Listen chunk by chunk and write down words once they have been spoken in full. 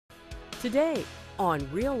Today on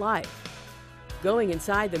Real Life, going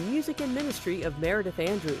inside the music and ministry of Meredith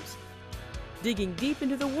Andrews, digging deep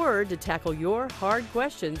into the Word to tackle your hard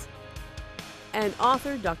questions, and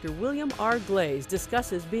author Dr. William R. Glaze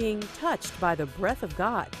discusses being touched by the breath of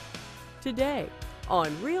God. Today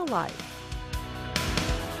on Real Life.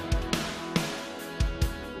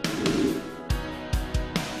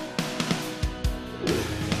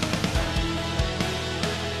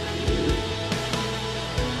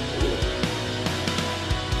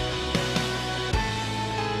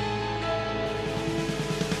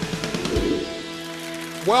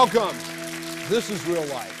 Welcome. This is Real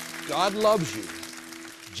Life. God loves you.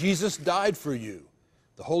 Jesus died for you.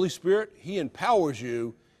 The Holy Spirit, He empowers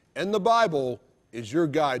you. And the Bible is your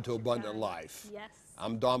guide to abundant life. Yes.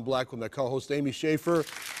 I'm Don Black with my co-host Amy Schaefer.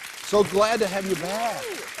 So glad to have you back.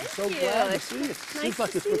 I'm so glad to see you. It seems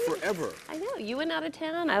like it's been forever. I know. You went out of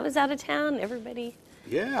town. I was out of town. Everybody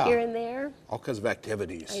here and there. All kinds of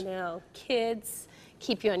activities. I know. Kids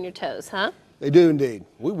keep you on your toes, huh? They do indeed.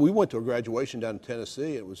 We went to a graduation down in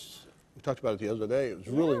Tennessee. We talked about it the other day. It was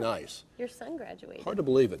really nice. Your son graduated. Hard to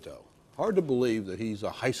believe it, though. Hard to believe that he's a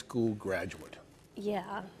high school graduate.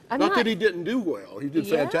 Yeah. Not that he didn't do well. He did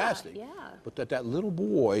fantastic. Yeah. But that little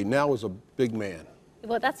boy now is a big man.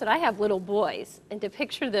 Well, that's what I have, little boys. And to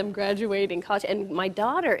picture them graduating college. And my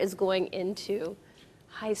daughter is going into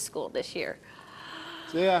high school this year.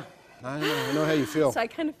 Yeah, I know how you feel. So I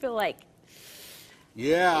kind of feel like,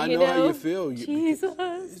 yeah, I know how you feel.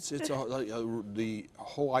 Jesus. It's the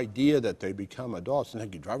whole idea that they become adults and they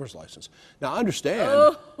get driver's license. Now, I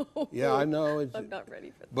understand. Oh. Yeah, I know. I'm not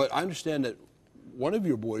ready for that. But I understand that one of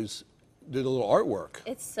your boys did a little artwork.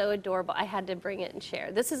 It's so adorable. I had to bring it and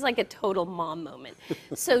share. This is like a total mom moment.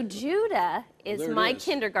 So Judah is my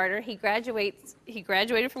kindergartner. He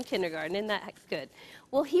graduated from kindergarten. Isn't that good?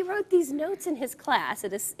 Well, he wrote these notes in his class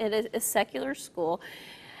at a secular school.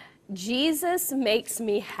 Jesus makes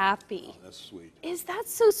me happy. Oh, that's sweet. Is that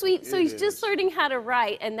so sweet? So he's just learning how to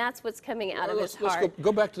write, and that's what's coming out of his heart. Let's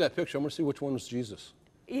go back to that picture. I want to see which one was Jesus.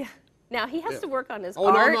 Yeah. Now, he has to work on his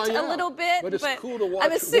art a little bit. But it's cool to watch.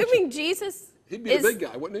 I'm assuming Jesus He'd be the big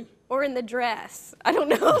guy, wouldn't he? Or in the dress. I don't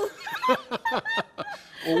know.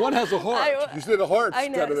 Well, one has a heart. You said a heart. I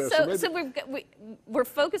know. So we're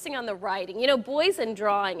focusing on the writing. You know, boys and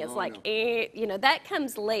drawing is that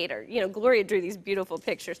comes later. You know, Gloria drew these beautiful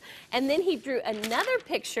pictures. And then he drew another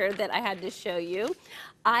picture that I had to show you.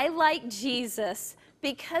 I like Jesus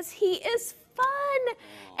because he is fun.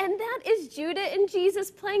 And that is Judah and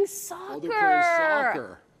Jesus playing soccer. Oh, they're playing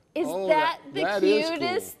soccer. Is that the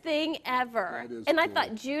cutest thing ever? And I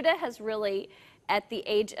thought Judah has really, at the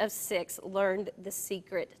age of 6, learned the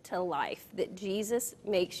secret to life, that Jesus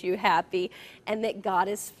makes you happy and that God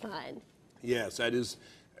is fun. Yes, that's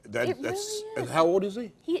really is. And how old is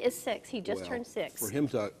he? He is 6. He just turned 6. For him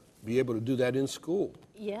to be able to do that in school.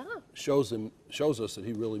 Yeah. Shows us that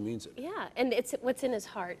he really means it. Yeah, and it's what's in his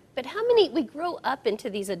heart. But how many, we grow up into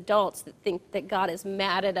these adults that think that God is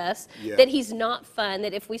mad at us, that he's not fun,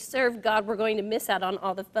 that if we serve God, we're going to miss out on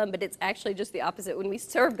all the fun, but it's actually just the opposite. When we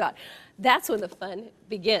serve God, that's when the fun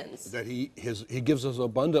begins. That he gives us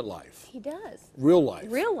abundant life. He does. Real life.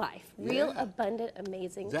 Real life. Real, abundant,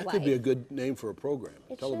 amazing life. That could be a good name for a program,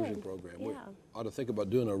 a television should. program. Yeah. We ought to think about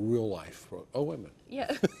doing a real life. Oh, wait a minute.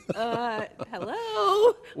 Yeah.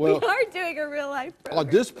 Hello. Well, we are doing a real life program.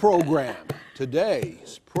 On this program,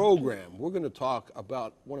 today's program, we're going to talk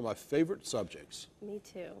about one of my favorite subjects. Me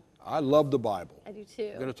too. I love the Bible. I do too.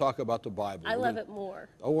 We're going to talk about the Bible. I love it more.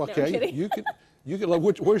 Oh, okay. No, I'm kidding. You can love.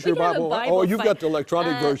 Where's your Bible? Oh, you've got the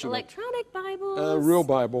electronic version. Electronic Bibles. Real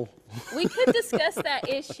Bible. We could discuss that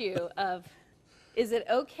issue of, is it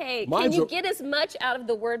okay? Can you get as much out of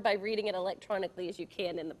the Word by reading it electronically as you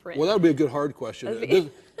can in the print? Well, that would be a good hard question.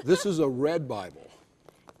 This is a red Bible.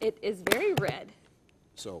 It is very red.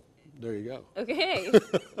 So there you go. Okay.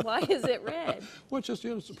 Why is it red? Well, it's just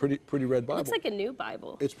it's a pretty red Bible. Looks like a new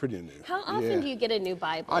Bible. It's pretty new. How often do you get a new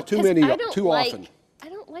Bible? Too often. I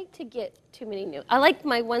don't like to get too many new. I like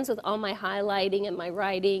my ones with all my highlighting and my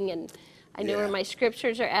writing, and I know where my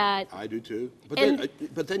scriptures are at. I do too.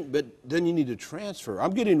 But then you need to transfer.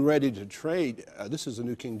 I'm getting ready to trade. This is a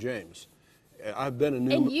New King James. I've been a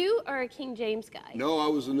new. And you are a King James guy. No, I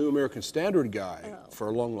was a New American Standard guy for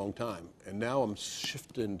a long, long time, and now I'm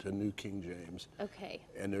shifting to New King James. Okay.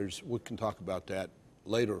 And we can talk about that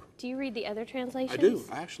later. Do you read the other translations? I do.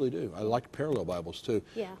 I actually do. I like parallel Bibles too.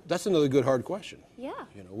 Yeah. That's another good hard question. Yeah.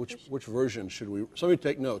 You know, which version should we? Somebody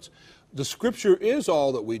take notes. The Scripture is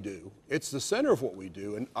all that we do. It's the center of what we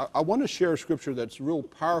do, and I want to share a Scripture that's real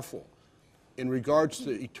powerful in regards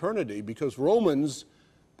to eternity, because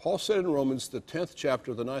Paul said in Romans, the 10th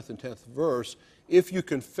chapter, the 9th and 10th verse, if you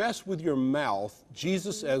confess with your mouth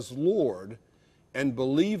Jesus as Lord and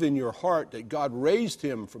believe in your heart that God raised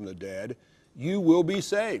him from the dead, you will be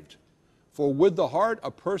saved. For with the heart a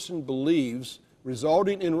person believes,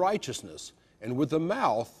 resulting in righteousness, and with the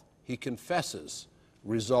mouth he confesses,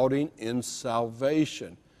 resulting in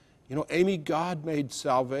salvation. You know, Amy, God made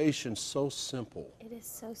salvation so simple. It is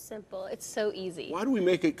so simple. It's so easy. Why do we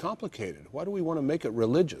make it complicated? Why do we want to make it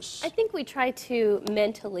religious? I think we try to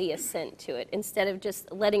mentally assent to it instead of just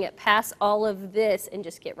letting it pass all of this and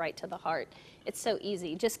just get right to the heart. It's so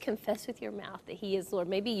easy. Just confess with your mouth that he is Lord.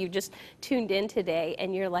 Maybe you just tuned in today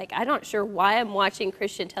and you're like, I'm not sure why I'm watching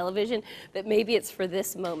Christian television, but maybe it's for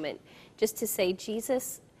this moment. Just to say,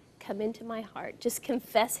 Jesus, come into my heart. Just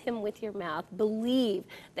confess him with your mouth. Believe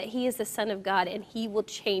that he is the Son of God and he will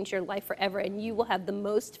change your life forever and you will have the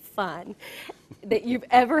most fun that you've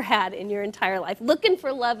ever had in your entire life. Looking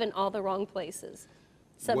for love in all the wrong places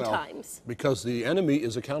sometimes. Well, because the enemy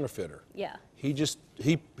is a counterfeiter. Yeah.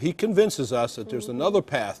 He convinces us that there's another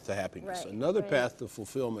path to happiness, Right, another right. path to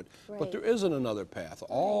fulfillment, but Right. there isn't another path.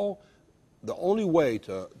 The only way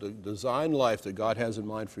to the design life that God has in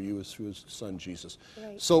mind for you is through his son Jesus.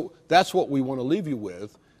 Right. So that's what we want to leave you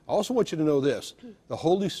with. I also want you to know this. The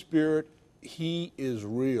Holy Spirit, he is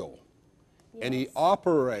real. And he Yes.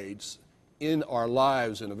 operates in our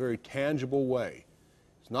lives in a very tangible way.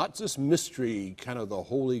 It's not this mystery, kind of the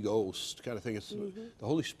Holy Ghost kind of thing. It's, the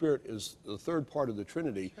Holy Spirit is the third part of the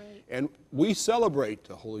Trinity. Right. And we celebrate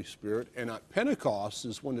the Holy Spirit. And at Pentecost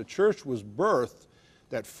is when the church was birthed,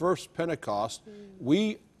 that first Pentecost.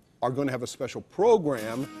 We are going to have a special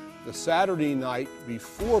program the Saturday night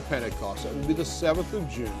before Pentecost. That will be the 7th of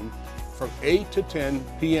June from 8 to 10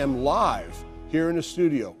 p.m. live here in the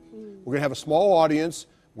studio. We're going to have a small audience.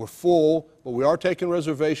 We're full, but we are taking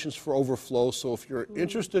reservations for overflow. So if you're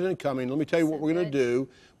interested in coming, let me tell you what we're going to do.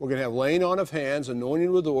 We're going to have laying on of hands,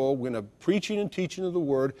 anointing with oil. We're going to have preaching and teaching of the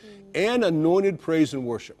word, and anointed praise and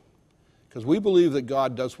worship. Because we believe that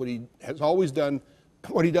God does what he has always done.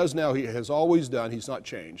 What he does now, he has always done. He's not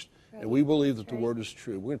changed. Right. And we believe that the word is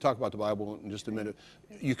true. We're going to talk about the Bible in just a minute.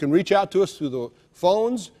 You can reach out to us through the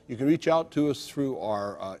phones. You can reach out to us through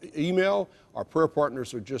our email. Our prayer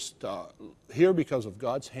partners are just here because of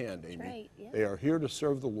God's hand, Amy. right, yeah. They are here to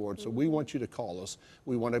serve the Lord. So we want you to call us.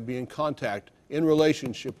 We want to be in contact, in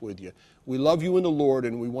relationship with you. We love you in the Lord,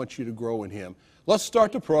 and we want you to grow in him. Let's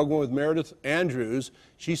start the program with Meredith Andrews.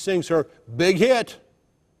 She sings her big hit.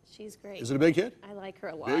 She's great. Is it a big hit? I like her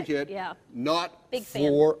a lot. Big hit. Yeah. Not Big fan.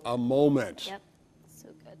 for a moment. Yep. So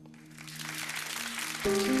good.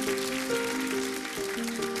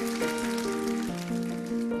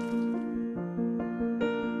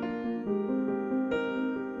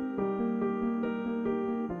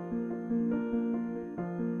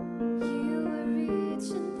 You were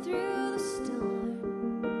reaching through the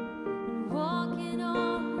storm and walking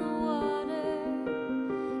on the water,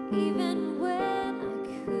 even when I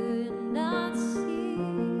could not see.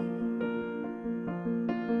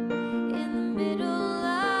 In the middle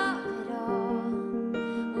of it all,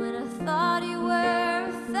 when I thought you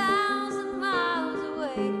were 1,000 miles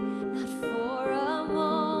away, not for a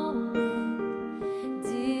moment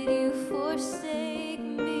did you forsake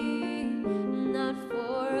me. Not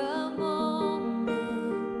for a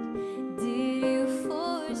moment did you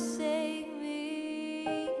forsake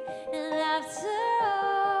me. And after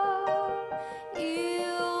all,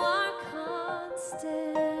 you are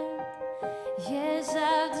constant. Yes,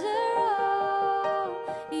 after all,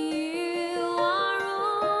 you are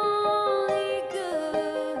only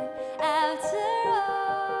good. After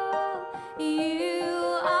all, you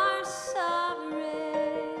are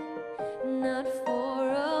sovereign. Not for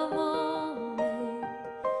a moment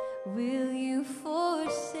will you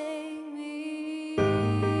forsake me.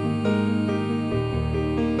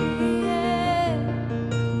 Yeah.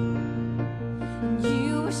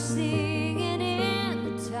 You were singing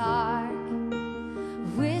in the dark,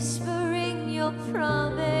 whispering your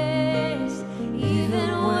promise, even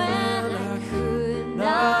when I could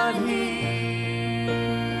not hear.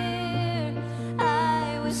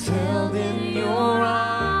 I was held in your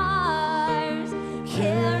arms,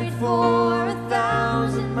 carried for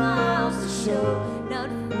 1,000 miles to show. Not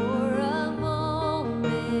for a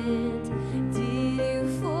moment did you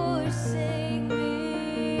forsake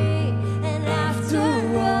me. And after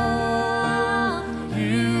all,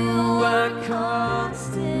 you are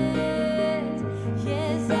constant.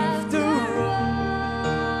 Yes, after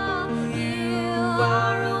all, you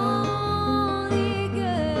are only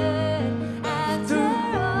good. After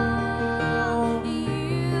all,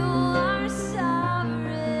 you are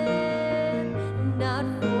sovereign. Not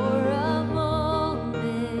for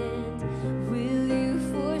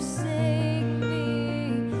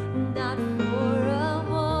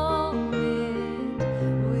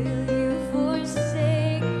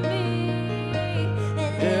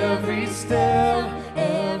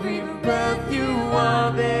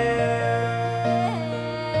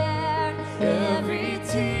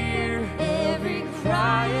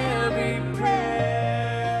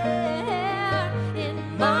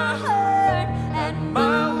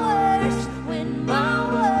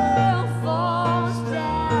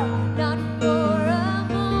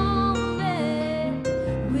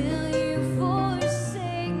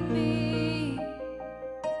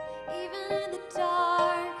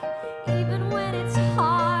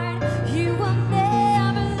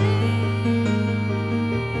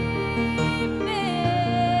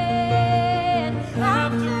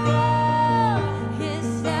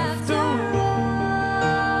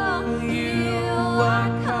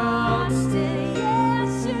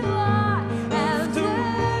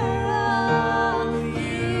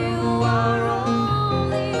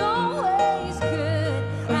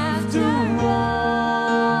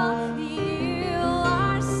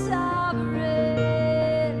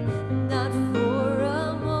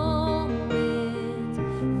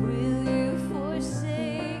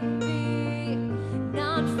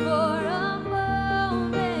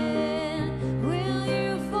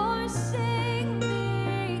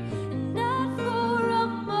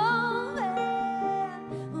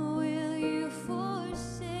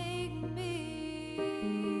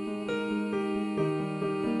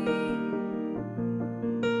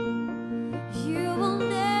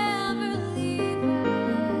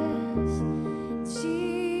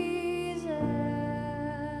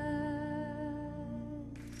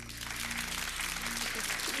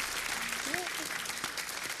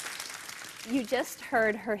you just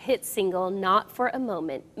heard her hit single, Not for a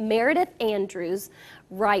Moment, Meredith Andrews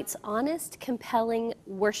writes honest, compelling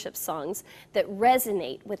worship songs that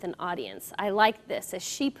resonate with an audience. I like this, as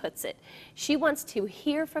she puts it. She wants to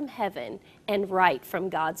hear from heaven and write from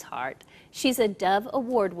God's heart. She's a Dove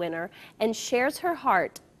Award winner and shares her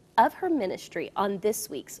heart of her ministry on this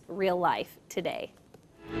week's Real Life Today.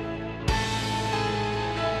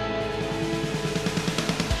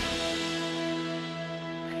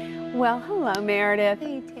 Well, hello, Meredith.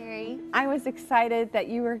 Hey, Terry. I was excited that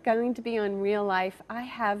you were going to be on Real Life. I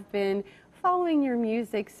have been following your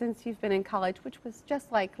music since you've been in college, which was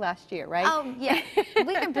just like last year, right? Oh, yeah.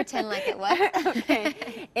 We can pretend like it was.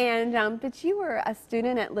 Okay. And, but you were a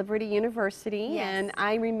student at Liberty University, Yes. and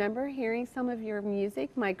I remember hearing some of your music.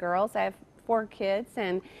 My girls, I have 4 kids,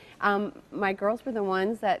 and my girls were the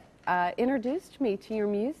ones that introduced me to your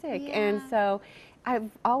music. Yeah. And so I've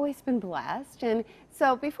always been blessed. And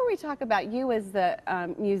so before we talk about you as the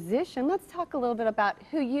musician, let's talk a little bit about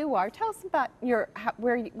who you are. Tell us about your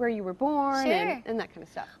where you were born Sure. and that kind of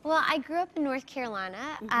stuff. Well, I grew up in North Carolina.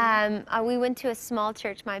 We went to a small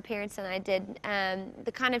church, my parents and I did.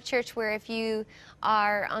 The kind of church where if you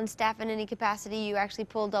are on staff in any capacity, you actually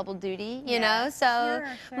pull double duty, you know? So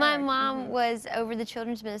my mom was over the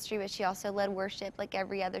children's ministry, but she also led worship like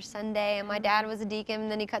every other Sunday. And my dad was a deacon,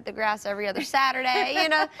 and then he cut the grass every other Saturday, you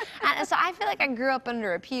know? And so I feel like I grew up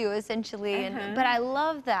under a pew, essentially. But I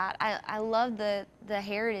love that. I love the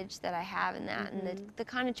heritage that I have in that, and the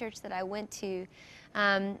kind of church that I went to.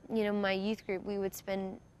 You know, my youth group, we would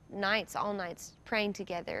spend all nights praying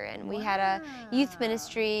together, and we had a youth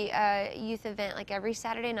ministry, youth event like every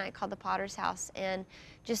Saturday night called the Potter's House. And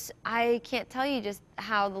just, I can't tell you just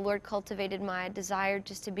how the Lord cultivated my desire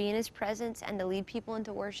just to be in His presence and to lead people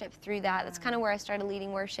into worship through that. That's kind of where I started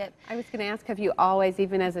leading worship. I was going to ask, have you always,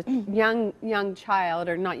 even as a young child,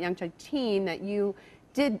 or not young child, teen, that you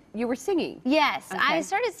were singing? Yes, Okay. I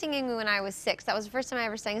started singing when I was 6. That was the first time I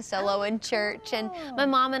ever sang solo in church. And my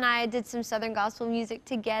mom and I did some Southern gospel music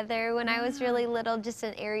together when I was really little, just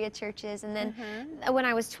in area churches. And then when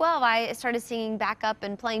I was 12, I started singing backup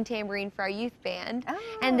and playing tambourine for our youth band.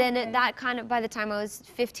 And then that kind of, by the time I was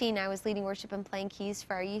 15, I was leading worship and playing keys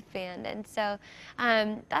for our youth band. And so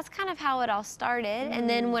that's kind of how it all started. And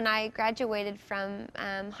then when I graduated from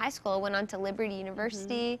high school, I went on to Liberty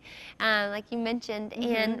University, like you mentioned,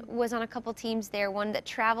 and was on a couple teams there, one that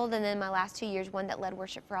traveled, and then my last 2 years, one that led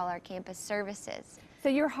worship for all our campus services. So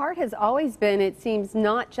your heart has always been, it seems,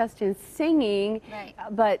 not just in singing,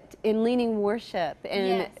 but in leading worship.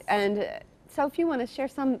 And so if you want to share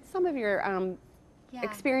some of your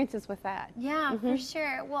experiences with that. Yeah, for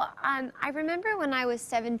sure. Well, I remember when I was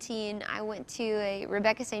 17, I went to a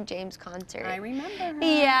Rebecca St. James concert. I remember her.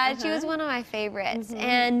 Yeah, she was one of my favorites.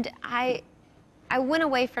 And I went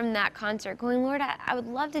away from that concert going, Lord, I would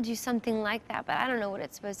love to do something like that, but I don't know what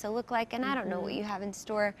it's supposed to look like, and I don't know what you have in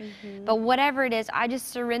store. But whatever it is, I just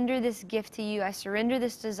surrender this gift to you. I surrender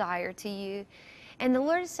this desire to you. And the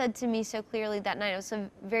Lord said to me so clearly that night, it was a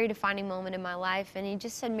very defining moment in my life, and He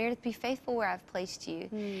just said, Meredith, be faithful where I've placed you.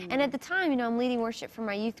 And at the time, you know, I'm leading worship for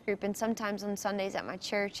my youth group and sometimes on Sundays at my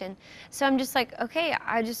church. And so I'm just like, okay,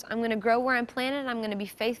 I'm going to grow where I'm planted. I'm going to be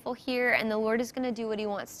faithful here, and the Lord is going to do what He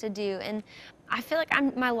wants to do. And I feel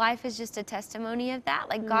like my life is just a testimony of that.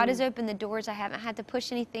 Like God has opened the doors. I haven't had to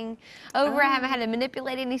push anything over. I haven't had to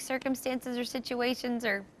manipulate any circumstances or situations,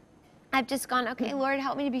 or I've just gone, okay, Lord,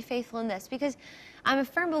 help me to be faithful in this. Because I'm a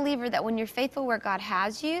firm believer that when you're faithful where God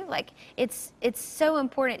has you, like it's so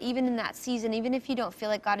important, even in that season, even if you don't feel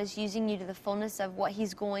like God is using you to the fullness of what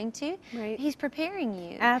He's going to, He's preparing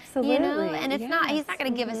you. Absolutely. You know, and it's not, He's not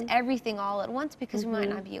going to give us everything all at once, because we might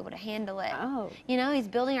not be able to handle it. You know, He's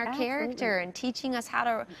building our character and teaching us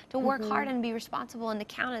how to work hard and be responsible and to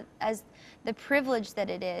count it as the privilege that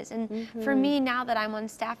it is. And for me, now that I'm on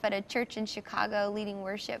staff at a church in Chicago leading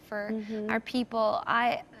worship for our people,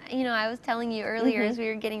 I was telling you earlier as we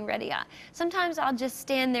were getting ready, sometimes I'll just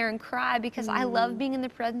stand there and cry, because I love being in the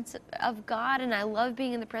presence of God, and I love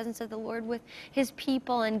being in the presence of the Lord with His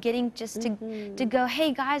people, and getting just to go,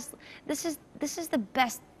 hey guys, this is the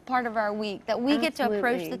best part of our week, that we get to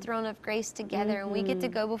approach the throne of grace together, and we get to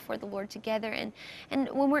go before the Lord together. And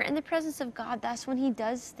when we're in the presence of God, that's when He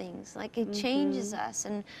does things. Like it changes us,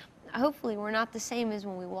 and hopefully we're not the same as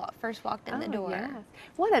when we first walked in the door. Yes.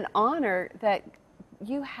 What an honor that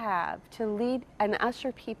you have to lead and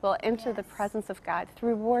usher people into the presence of God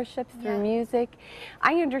through worship, through music.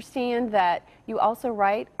 I understand that you also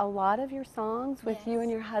write a lot of your songs with you and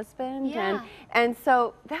your husband, and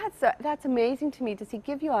so that's amazing to me to see,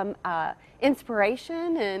 give you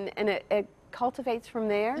inspiration, and cultivates from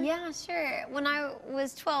there? Yeah, sure. When I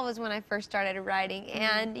was 12 was when I first started writing,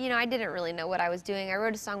 and you know, I didn't really know what I was doing. I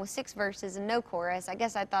wrote a song with 6 verses and no chorus. I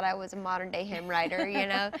guess I thought I was a modern-day hymn writer, you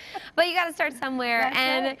know. But you got to start somewhere. That's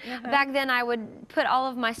and right. back then, I would put all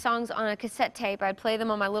of my songs on a cassette tape. I'd play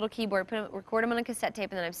them on my little keyboard, record them on a cassette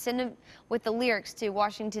tape, and then I'd send them with the lyrics to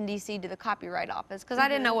Washington, D.C. to the copyright office because I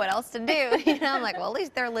didn't know what else to do. You know, I'm like, well, at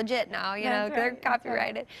least they're legit now. You know, they're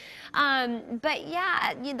copyrighted. But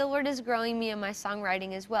yeah, the Lord is growing me in my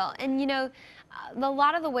songwriting as well. And you know, a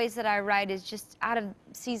lot of the ways that I write is just out of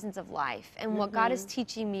seasons of life and what God is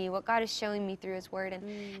teaching me, what God is showing me through His Word. And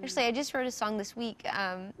actually, I just wrote a song this week,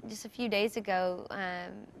 just a few days ago,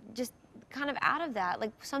 just kind of out of that,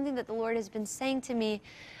 like something that the Lord has been saying to me.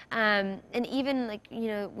 And even like, you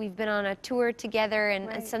know, we've been on a tour together, and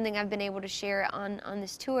it's something I've been able to share on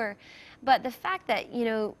this tour. But the fact that, you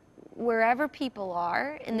know, wherever people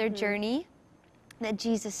are in their journey, that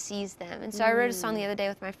Jesus sees them. And so I wrote a song the other day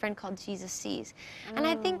with my friend called Jesus Sees. And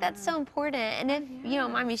I think that's so important. And if you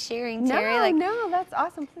don't mind me sharing, Terry. No, that's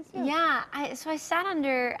awesome. Please do. Yeah, so I sat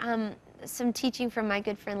under some teaching from my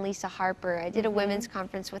good friend Lisa Harper. I did a women's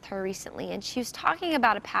conference with her recently, and she was talking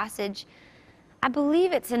about a passage. I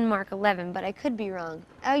believe it's in Mark 11, but I could be wrong.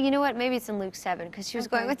 Oh, you know what? Maybe it's in Luke 7, because she was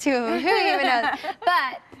going with 2 of them. Who even knows?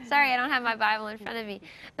 But, sorry, I don't have my Bible in front of me.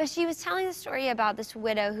 But she was telling the story about this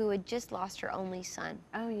widow who had just lost her only son.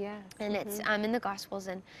 Oh, yes. And it's in the Gospels.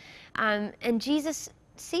 And Jesus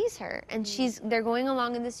sees her, and they're going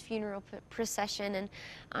along in this funeral procession, and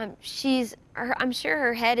I'm sure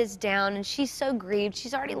her head is down, and she's so grieved.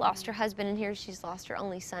 She's already lost her husband, and here she's lost her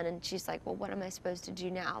only son, and she's like, well, what am I supposed to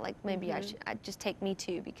do now? Like, maybe I'd just take me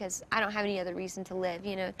too, because I don't have any other reason to live,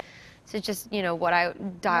 you know. So it's just, you know,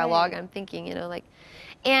 what dialogue I'm thinking, you know, like.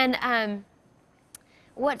 And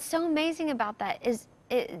what's so amazing about that is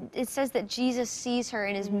it says that Jesus sees her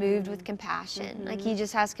and is moved with compassion. Like, He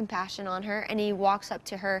just has compassion on her, and He walks up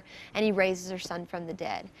to her and He raises her son from the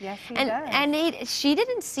dead. Yes, He does. And she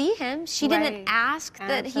didn't see Him. She didn't ask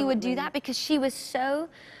that He would do that, because she was so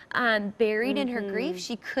buried in her grief,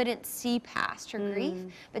 she couldn't see past her grief.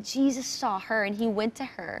 But Jesus saw her, and He went to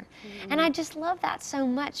her. And I just love that so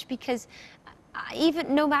much, because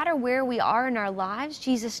even no matter where we are in our lives,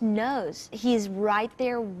 Jesus knows. He is right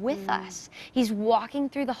there with us. He's walking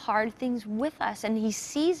through the hard things with us, and He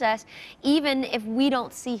sees us even if we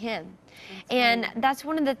don't see Him. That's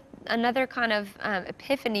one of another kind of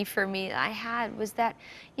epiphany for me that I had, was that,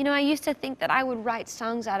 you know, I used to think that I would write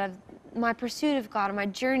songs out of my pursuit of God and my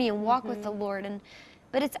journey and walk with the Lord,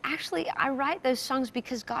 but it's actually, I write those songs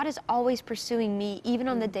because God is always pursuing me, even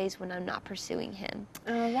on the days when I'm not pursuing Him.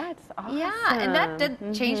 Oh, that's awesome. Yeah, and that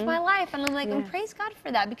did change my life. And I'm like, and praise God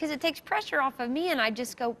for that, because it takes pressure off of me. And I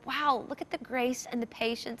just go, wow, look at the grace and the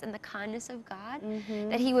patience and the kindness of God,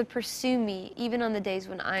 that He would pursue me, even on the days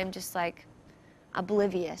when I'm just like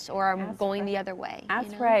oblivious, or I'm going the other way.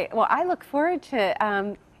 That's right. Well, I look forward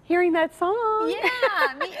to hearing that song. Yeah,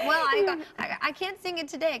 well, I can't sing it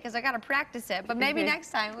today because I got to practice it, but maybe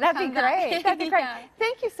next time we'll That'd be great. That'd be great. Yeah.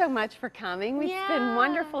 Thank you so much for coming. It's been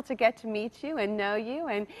wonderful to get to meet you and know you,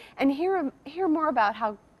 and hear more about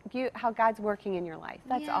how God's working in your life.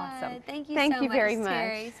 That's awesome. Thank you. Thank so you much, very much.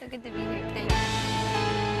 Terry. So good to be here. Thank you.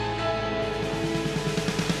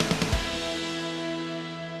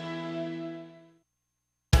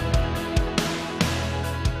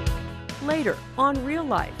 Later on Real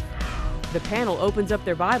Life, the panel opens up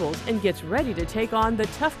their Bibles and gets ready to take on the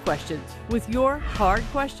tough questions with your hard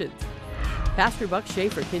questions. Pastor Buck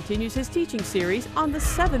Schaefer continues his teaching series on the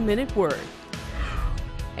 7-Minute Word.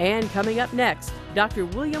 And coming up next, Dr.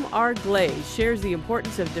 William R. Glaze shares the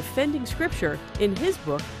importance of defending Scripture in his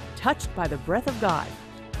book, Touched by the Breath of God.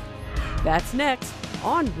 That's next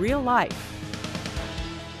on Real Life.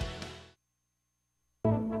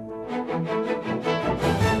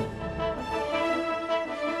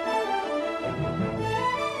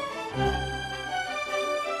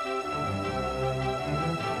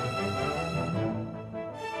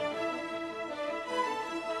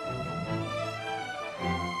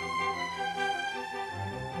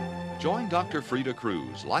 Join Dr. Frida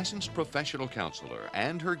Cruz, licensed professional counselor,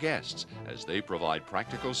 and her guests as they provide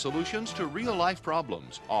practical solutions to real-life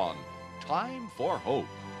problems on Time for Hope.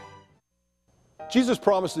 Jesus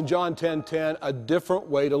promised in John 10:10 a different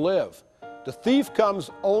way to live. The thief comes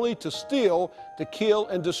only to steal, to kill,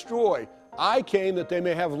 and destroy. I came that they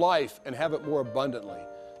may have life and have it more abundantly.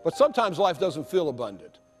 But sometimes life doesn't feel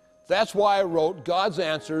abundant. That's why I wrote God's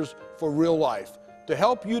Answers for Real Life, to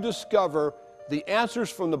help you discover the answers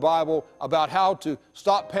from the Bible about how to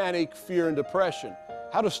stop panic, fear, and depression,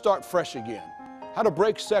 how to start fresh again, how to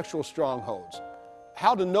break sexual strongholds,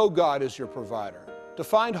 how to know God as your provider, to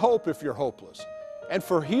find hope if you're hopeless, and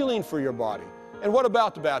for healing for your body. And what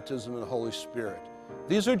about the baptism in the Holy Spirit?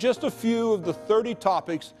 These are just a few of the 30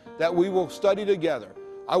 topics that we will study together.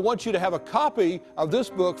 I want you to have a copy of this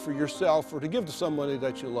book for yourself or to give to somebody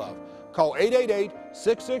that you love. Call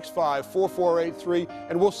 888-665-4483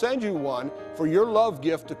 and we'll send you one for your love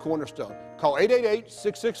gift to Cornerstone. Call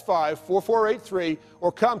 888-665-4483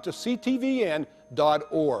 or come to ctvn.org.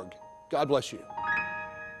 God bless you.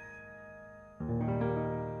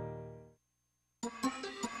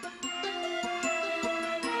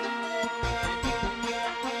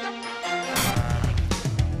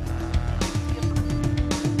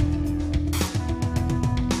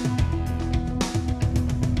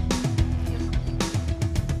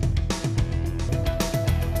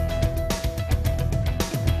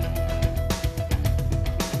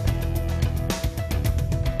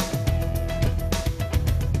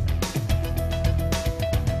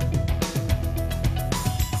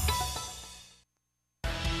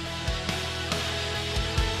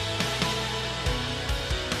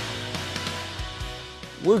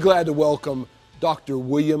 We're glad to welcome Dr.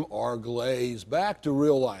 William R. Glaze back to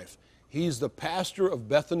Real Life. He's the pastor of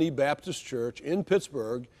Bethany Baptist Church in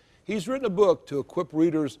Pittsburgh. He's written a book to equip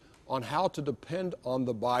readers on how to depend on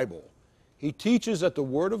the Bible. He teaches that the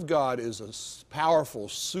Word of God is a powerful,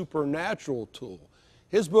 supernatural tool.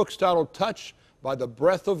 His book's titled Touched by the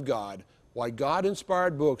Breath of God, Why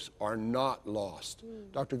God-Inspired Books Are Not Lost.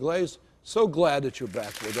 Dr. Glaze, so glad that you're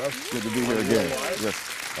back with us. Good to be here again.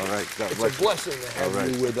 Yes. All right. God bless It's a blessing to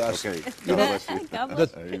have you with us. Okay. God bless you. God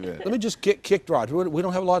bless you. Amen. Let me just kick right. We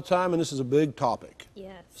don't have a lot of time, and this is a big topic.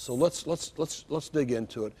 Yes. So let's dig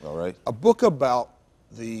into it. All right. A book about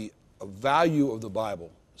the value of the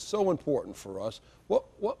Bible, so important for us.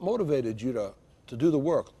 What motivated you to do the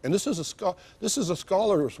work? And this is a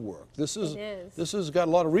scholar's work. This has got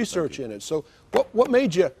a lot of research in it. So what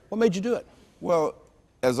made you do it? Well,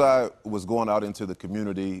 as I was going out into the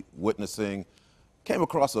community witnessing, came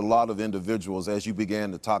across a lot of individuals as you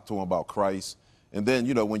began to talk to them about Christ. And then,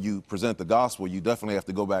 when you present the gospel, you definitely have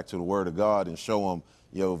to go back to the Word of God and show them,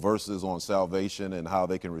 verses on salvation and how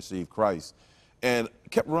they can receive Christ. And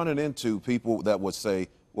kept running into people that would say,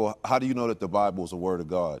 well, how do you know that the Bible is the Word of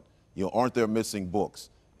God? Aren't there missing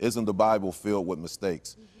books? Isn't the Bible filled with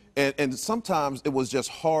mistakes? And sometimes it was just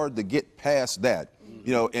hard to get past that,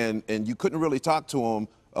 and you couldn't really talk to them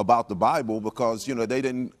about the Bible because, they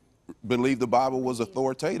didn't believe the Bible was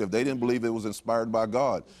authoritative. They didn't believe it was inspired by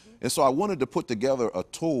God. And so I wanted to put together a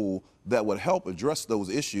tool that would help address those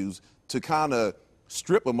issues to kind of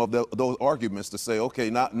strip them of those arguments to say, okay,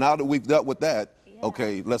 now that we've dealt with that,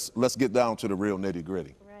 okay, let's get down to the real nitty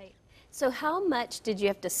gritty. Right. So how much did you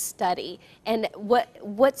have to study, and what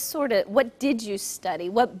did you study?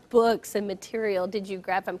 What books and material did you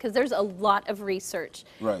grab from? Because there's a lot of research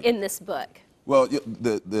in this book. Well,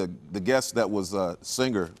 the guest that was a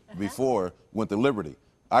singer before went to Liberty.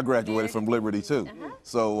 I graduated from Liberty too.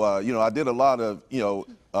 So, I did a lot of,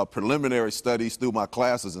 preliminary studies through my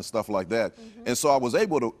classes and stuff like that. And so I was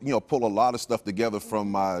able to, pull a lot of stuff together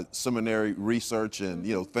from my seminary research and,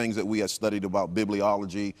 things that we had studied about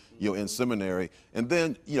bibliology, in seminary. And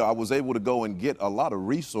then, I was able to go and get a lot of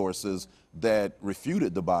resources that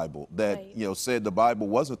refuted the Bible, that, said the Bible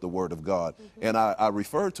wasn't the Word of God. And I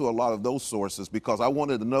referred to a lot of those sources because I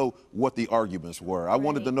wanted to know what the arguments were. I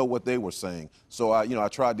wanted to know what they were saying. So I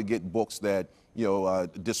tried to get books that,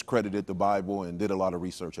 discredited the Bible and did a lot of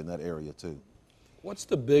research in that area too. What's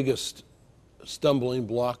the biggest stumbling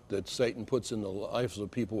block that Satan puts in the lives of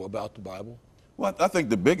people about the Bible? Well, I think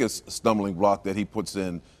the biggest stumbling block that he puts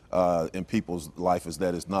in people's life is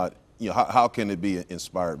that it's not, how can it be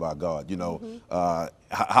inspired by God?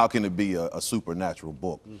 How can it be a supernatural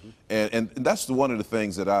book? And that's one of the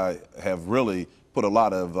things that I have really put a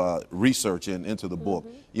lot of research into the book.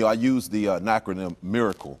 I use the acronym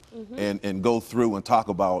MIRACLE and go through and talk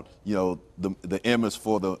about, the image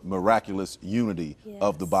for the miraculous unity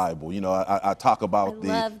of the Bible. I talk about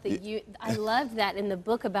I love that in the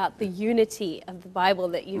book about the unity of the Bible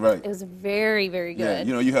that you, it was very, very good.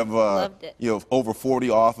 Yeah, you have, over 40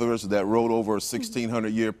 authors that wrote over a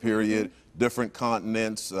 1600-year period. Different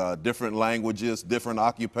continents, different languages, different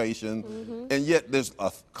occupations, and yet there's a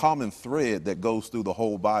common thread that goes through the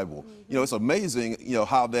whole Bible. It's amazing,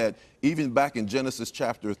 how that even back in Genesis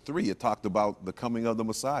chapter 3, it talked about the coming of the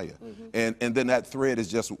Messiah. And then that thread is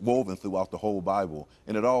just woven throughout the whole Bible,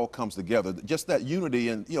 and it all comes together. Just that unity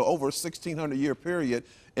in, over a 1600-year period,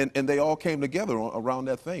 and they all came together around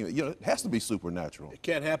that thing. It has to be supernatural. It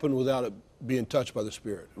can't happen without it being touched by the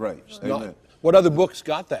Spirit. Right. Amen. What other books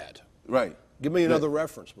got that? Right. Give me another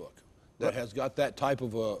reference book. that has got that type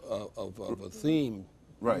of a theme.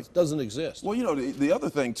 Right. It doesn't exist. Well, you know, the other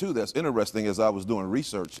thing, too, that's interesting as I was doing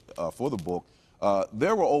research for the book,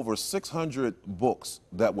 there were over 600 books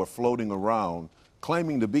that were floating around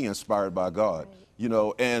claiming to be inspired by God, you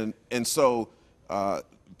know, and so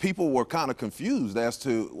people were kind of confused as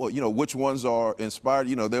to, well, you know, which ones are inspired.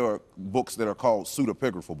 You know, there are books that are called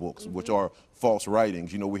pseudepigraphal books, which are false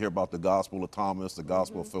writings. You know, we hear about the Gospel of Thomas, the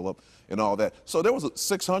Gospel of Philip, and all that. So there was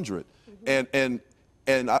 600, and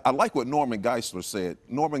I like what Norman Geisler said.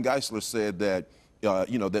 Norman Geisler said that,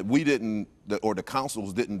 you know, that we didn't, or the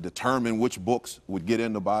councils didn't determine which books would get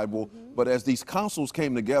in the Bible, but as these councils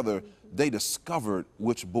came together, they discovered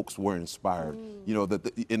which books were inspired. You know, that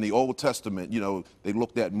in the Old Testament, you know, they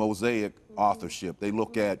looked at Mosaic authorship. They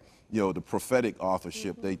looked at, you know, the prophetic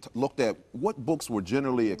authorship. They looked at what books were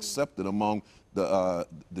generally accepted among the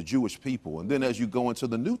Jewish people. And then as you go into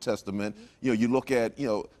the New Testament, you know, you look at, you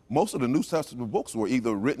know, most of the New Testament books were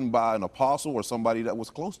either written by an apostle or somebody that was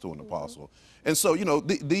close to an apostle. And so, you know,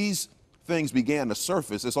 these things began to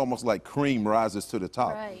surface. It's almost like cream rises to the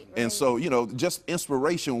top. Right, and so, you know, just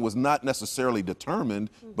inspiration was not necessarily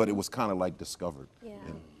determined, but it was kind of like discovered. Yeah.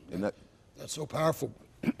 And That's so powerful,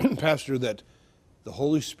 Pastor, that the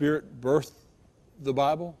Holy Spirit birthed the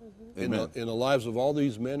Bible in the lives of all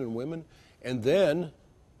these men and women, and then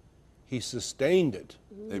he sustained it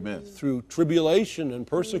through tribulation and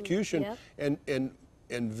persecution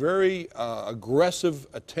and very aggressive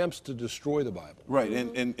attempts to destroy the Bible. Right,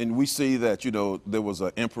 and we see that, you know, there was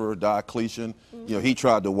an Emperor Diocletian, you know, he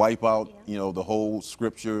tried to wipe out, you know, the whole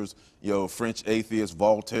scriptures. You know, French atheist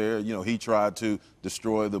Voltaire, you know, he tried to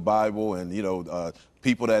destroy the Bible, and, you know,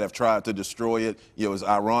 people that have tried to destroy it, you know, it's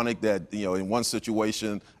ironic that, you know, in one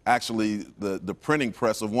situation, actually the printing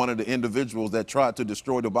press of one of the individuals that tried to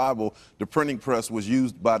destroy the Bible, the printing press was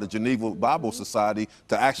used by the Geneva Bible Society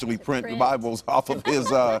to actually print the Bibles off of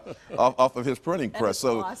his off of his printing press.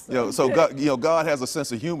 So, awesome. you know, so God has a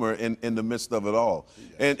sense of humor in the midst of it all.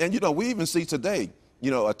 And you know, we even see today, you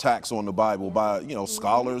know, attacks on the Bible by, you know,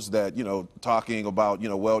 scholars that, you know, talking about, you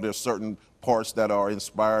know, well, there's certain parts that are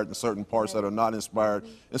inspired and certain parts that are not inspired.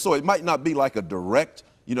 And so it might not be like a direct,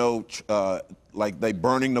 you know, like they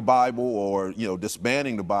burning the Bible or, you know,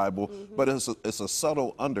 disbanding the Bible, but it's a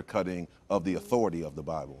subtle undercutting of the authority of the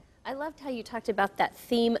Bible. I loved how you talked about that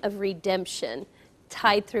theme of redemption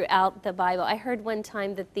tied throughout the Bible. I heard one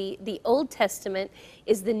time that the Old Testament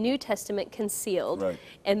is the New Testament concealed,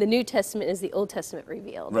 and the New Testament is the Old Testament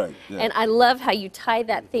revealed. Right. Yeah. And I love how you tie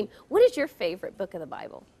that theme. What is your favorite book of the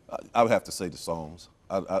Bible? I would have to say the Psalms.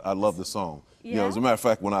 I love the Psalm. You know, as a matter of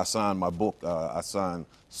fact, when I signed my book, I signed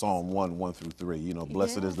Psalm 1 through 3. You know,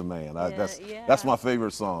 blessed is the man. That's my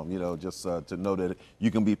favorite Psalm. You know, just to know that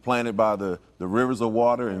you can be planted by the rivers of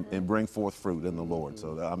water and bring forth fruit in the Lord.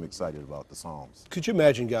 So I'm excited about the Psalms. Could you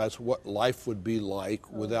imagine, guys, what life would be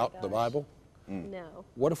like without the Bible? No.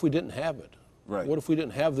 What if we didn't have it? Right. What if we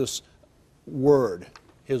didn't have this word,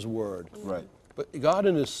 his word? Right. But God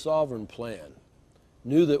in his sovereign plan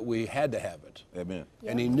knew that we had to have it. Amen.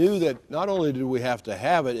 And he knew that not only did we have to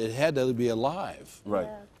have it, it had to be alive. Right.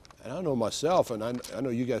 And I know myself, and I know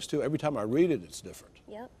you guys too, every time I read it, it's different.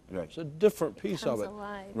 Yep. Right. It's a different piece of Comes it.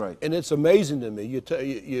 alive. Right. And it's amazing to me.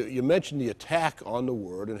 You mentioned the attack on the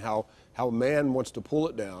word and how man wants to pull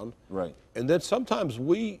it down. Right. And then sometimes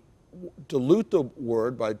we dilute the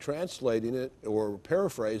word by translating it or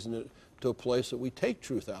paraphrasing it to a place that we take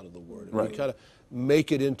truth out of the word. And Right. we kind of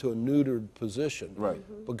make it into a neutered position. Right.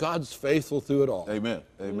 But God's faithful through it all. Amen.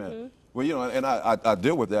 Amen. Well, you know, and I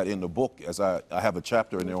deal with that in the book as I have a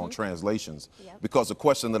chapter in there on translations, because the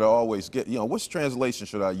question that I always get, you know, which translation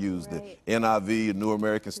should I use? The NIV, the New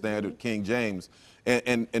American Standard, King James.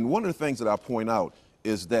 And one of the things that I point out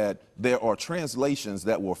is that there are translations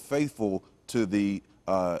that were faithful to the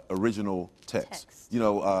original text. You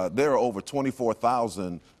know, there are over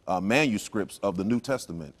 24,000 manuscripts of the New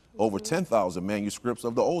Testament, over 10,000 manuscripts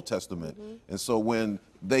of the Old Testament. And so when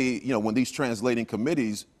when these translating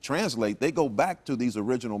committees translate, they go back to these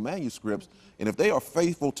original manuscripts, and if they are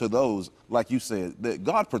faithful to those, like you said, that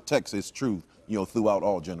God protects his truth, you know, throughout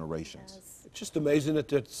all generations. It's just amazing that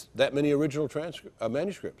there's that many original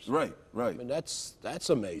manuscripts. Right, right. I mean, that's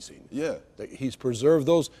amazing. Yeah. That he's preserved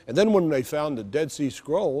those. And then when they found the Dead Sea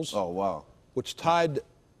Scrolls, Oh, wow. which tied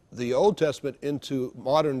the Old Testament into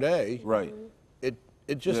modern day, Right.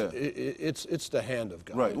 it's the hand of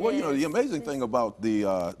God. Right. Well, you know, the amazing thing about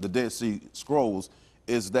the Dead Sea Scrolls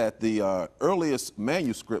is that the earliest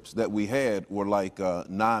manuscripts that we had were like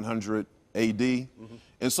 900 AD.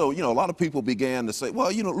 And so, you know, a lot of people began to say,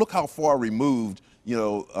 well, you know, look how far removed, you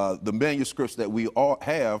know, the manuscripts that we all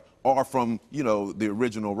have are from, you know, the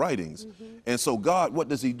original writings. And so God, what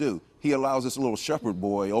does he do? He allows this little shepherd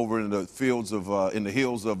boy over in the fields of, in the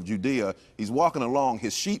hills of Judea. He's walking along,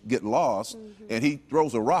 his sheep get lost, and he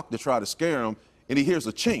throws a rock to try to scare him, and he hears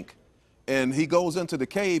a chink. And he goes into the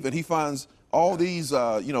cave and he finds all these,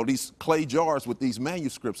 you know, these clay jars with these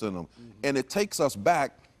manuscripts in them. And it takes us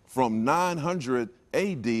back from 900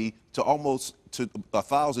 AD to almost to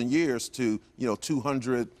 1,000 years to, you know,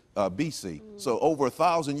 200 BC. So over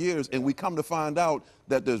 1,000 years, and we come to find out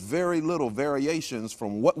that there's very little variations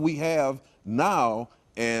from what we have now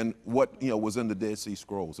and what, you know, was in the Dead Sea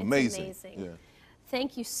Scrolls. Amazing. Amazing. Yeah.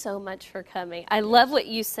 Thank you so much for coming. I love what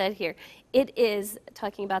you said here. It is,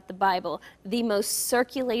 talking about the Bible, the most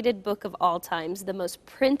circulated book of all times, the most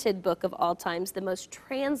printed book of all times, the most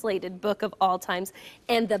translated book of all times,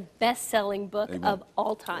 and the best-selling book of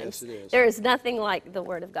all times. Yes, it is. There is nothing like the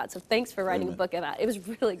Word of God. So thanks for writing a book about it. It was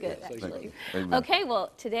really good, actually. Okay, well,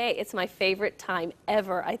 today it's my favorite time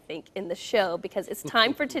ever, I think, in the show, because it's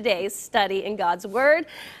time for today's study in God's Word.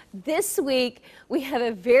 This week, we have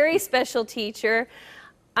a very special teacher.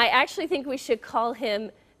 I actually think we should call him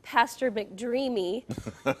Pastor McDreamy,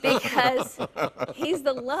 because he's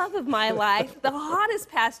the love of my life, the hottest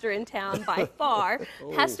pastor in town by far,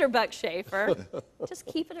 Pastor Buck Schaefer. Just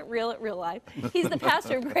keeping it real at real life. He's the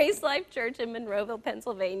pastor of Grace Life Church in Monroeville,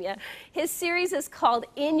 Pennsylvania. His series is called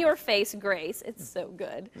In Your Face Grace. It's so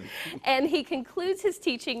good. And he concludes his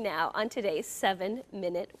teaching now on today's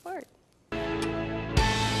 7-minute word.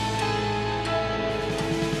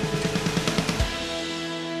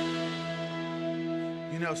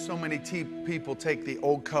 You know, so many people take the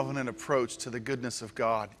old covenant approach to the goodness of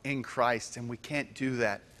God in Christ, and we can't do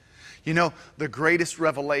that. You know, the greatest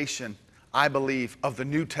revelation, I believe, of the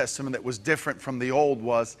New Testament that was different from the old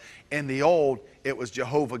was, in the old, it was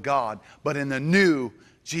Jehovah God. But in the new,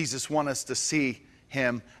 Jesus wants us to see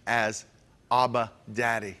him as Abba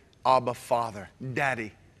Daddy, Abba Father,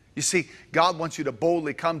 Daddy. You see, God wants you to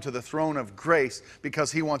boldly come to the throne of grace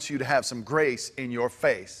because he wants you to have some grace in your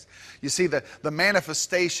face. You see, the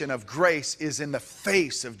manifestation of grace is in the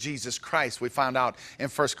face of Jesus Christ, we found out in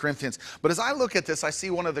 1 Corinthians. But as I look at this, I see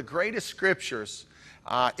one of the greatest scriptures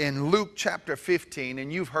in Luke chapter 15,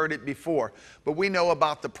 and you've heard it before. But we know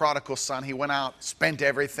about the prodigal son. He went out, spent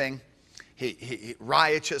everything. He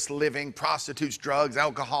riotous living, prostitutes, drugs,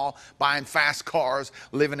 alcohol, buying fast cars,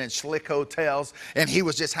 living in slick hotels, and he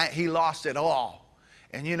lost it all.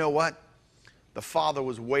 And you know what? The father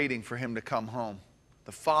was waiting for him to come home.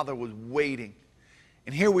 The father was waiting.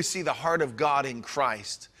 And here we see the heart of God in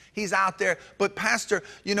Christ. He's out there, but pastor,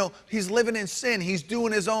 you know, he's living in sin. He's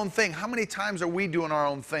doing his own thing. How many times are we doing our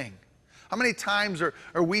own thing? How many times are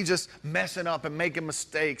we just messing up and making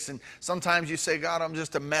mistakes? And sometimes you say, God, I'm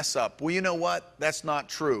just a mess up. Well, you know what? That's not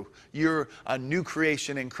true. You're a new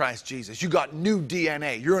creation in Christ Jesus. You got new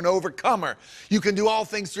DNA. You're an overcomer. You can do all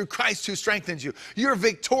things through Christ who strengthens you. You're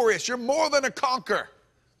victorious. You're more than a conqueror.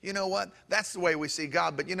 You know what? That's the way we see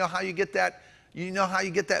God. But you know how you get that? You know how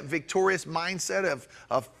you get that victorious mindset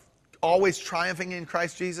of always triumphing in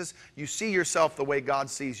Christ Jesus? You see yourself the way God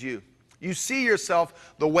sees you. You see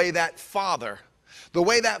yourself the way that father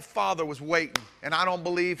was waiting. And I don't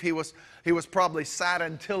believe he was probably sad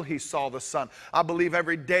until he saw the son. I believe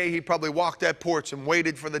every day he probably walked that porch and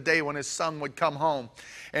waited for the day when his son would come home.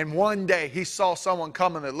 And one day he saw someone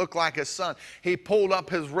coming that looked like his son. He pulled up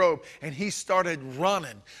his robe and he started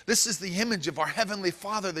running. This is the image of our Heavenly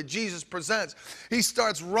Father that Jesus presents. He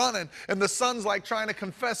starts running and the son's like trying to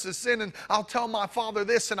confess his sin, and I'll tell my father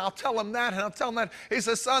this and I'll tell him that and I'll tell him that. He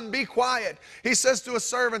says, son, be quiet. He says to his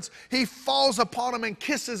servants, he falls upon him and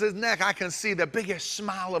kisses his neck. I can see the biggest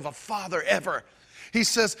smile of a father ever. He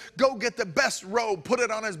says, go get the best robe, put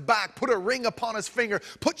it on his back, put a ring upon his finger,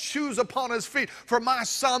 put shoes upon his feet, for my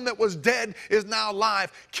son that was dead is now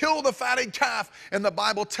alive. Kill the fatted calf. And the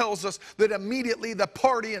Bible tells us that immediately the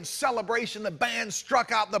party and celebration, the band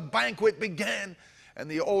struck out, the banquet began. And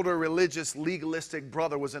the older religious legalistic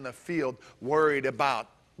brother was in the field worried about,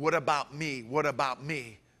 what about me? What about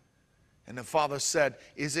me? And the father said,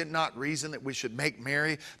 is it not reason that we should make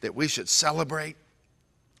merry, that we should celebrate?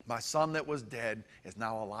 My son that was dead is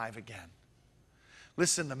now alive again.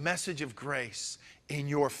 Listen, the message of grace in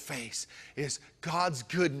your face is God's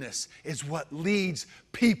goodness is what leads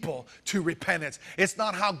people to repentance. It's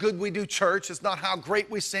not how good we do church. It's not how great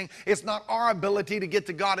we sing. It's not our ability to get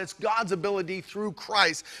to God. It's God's ability through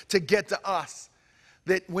Christ to get to us.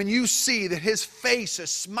 That when you see that his face is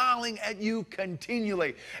smiling at you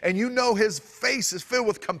continually, and you know his face is filled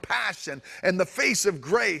with compassion and the face of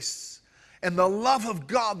grace, and the love of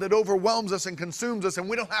God that overwhelms us and consumes us, and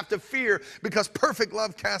we don't have to fear because perfect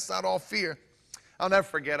love casts out all fear. I'll never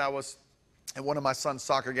forget, I was at one of my son's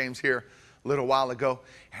soccer games here a little while ago,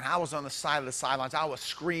 and I was on the side of the sidelines. I was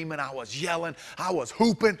screaming, I was yelling, I was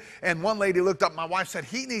hooping, and one lady looked up, my wife said,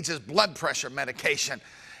 he needs his blood pressure medication.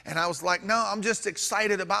 And I was like, no, I'm just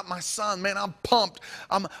excited about my son. Man, I'm pumped.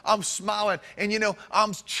 I'm smiling. And, you know,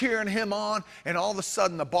 I'm cheering him on. And all of a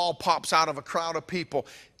sudden, the ball pops out of a crowd of people.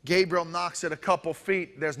 Gabriel knocks it a couple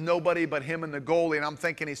feet. There's nobody but him and the goalie. And I'm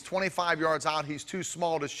thinking he's 25 yards out. He's too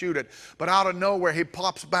small to shoot it. But out of nowhere, he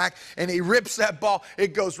pops back and he rips that ball.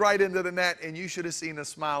 It goes right into the net. And you should have seen the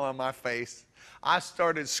smile on my face. I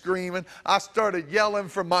started screaming. I started yelling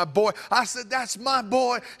for my boy. I said, that's my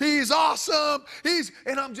boy. He's awesome.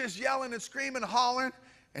 And I'm just yelling and screaming, hollering.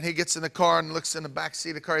 And he gets in the car and looks in the back seat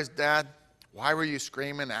of the car. His dad, why were you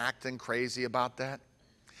screaming, acting crazy about that?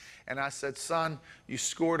 And I said, son, you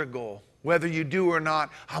scored a goal. Whether you do or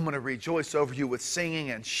not, I'm going to rejoice over you with singing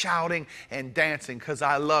and shouting and dancing because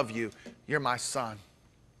I love you. You're my son.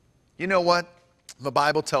 You know what? The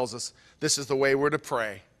Bible tells us this is the way we're to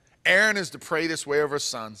pray. Aaron is to pray this way over his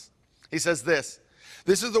sons. He says this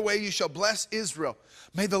is the way you shall bless Israel.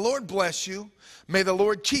 May the Lord bless you. May the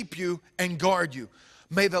Lord keep you and guard you.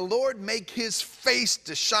 May the Lord make his face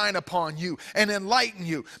to shine upon you and enlighten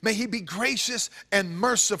you. May he be gracious and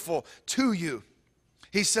merciful to you.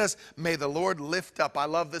 He says, may the Lord lift up. I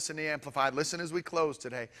love this in the Amplified. Listen as we close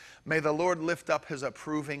today. May the Lord lift up his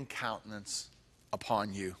approving countenance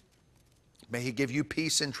upon you. May he give you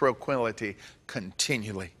peace and tranquility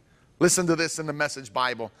continually. Listen to this in the Message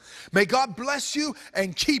Bible. May God bless you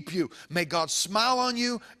and keep you. May God smile on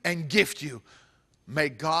you and gift you. May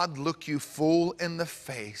God look you full in the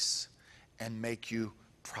face and make you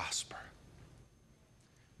prosper.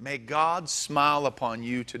 May God smile upon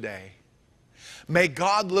you today. May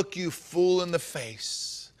God look you full in the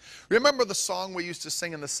face. Remember the song we used to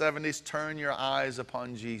sing in the 70s, Turn Your Eyes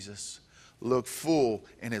Upon Jesus. Look full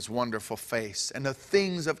in his wonderful face, and the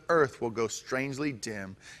things of earth will go strangely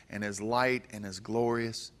dim in his light and his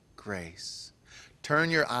glorious grace. Turn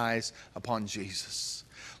your eyes upon Jesus.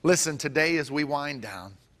 Listen, today as we wind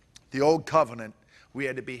down, the old covenant, we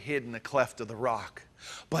had to be hid in the cleft of the rock.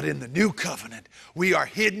 But in the new covenant, we are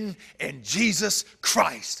hidden in Jesus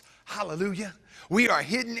Christ. Hallelujah. We are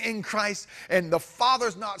hidden in Christ, and the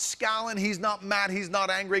Father's not scowling. He's not mad. He's not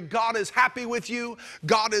angry. God is happy with you.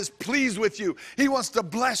 God is pleased with you. He wants to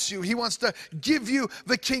bless you. He wants to give you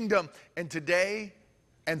the kingdom. And today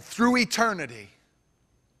and through eternity,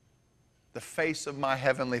 the face of my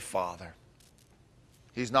heavenly Father.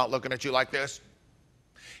 He's not looking at you like this.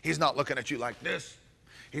 He's not looking at you like this.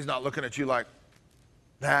 He's not looking at you like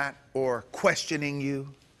that or questioning you.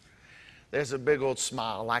 There's a big old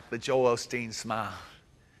smile like the Joel Osteen smile.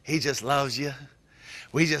 He just loves you.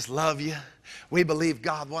 We just love you. We believe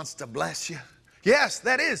God wants to bless you. Yes,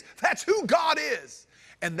 that's who God is.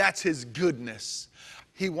 And that's his goodness.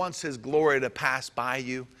 He wants his glory to pass by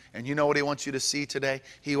you. And you know what he wants you to see today?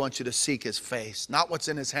 He wants you to seek his face. Not what's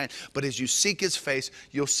in his hand, but as you seek his face,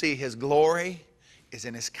 you'll see his glory is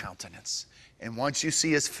in his countenance. And once you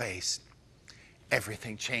see his face,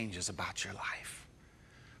 everything changes about your life.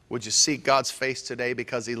 Would you seek God's face today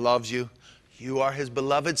because he loves you? You are his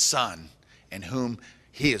beloved son in whom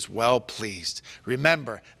he is well pleased.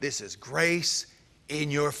 Remember, this is grace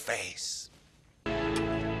in your face.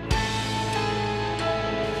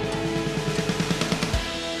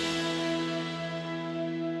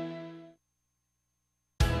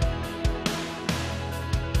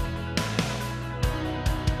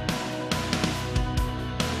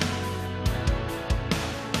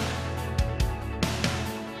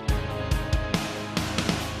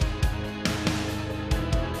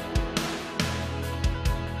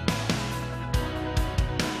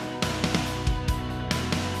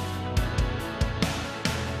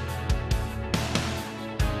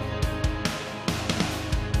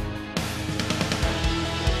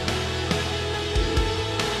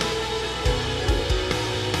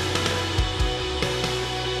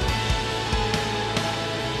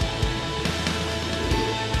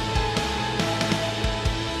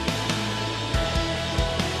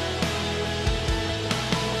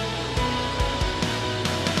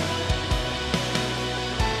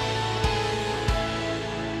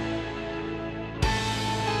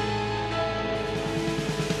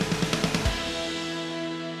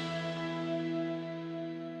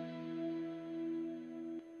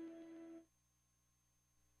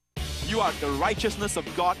 You are the righteousness of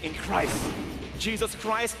God in Christ. Jesus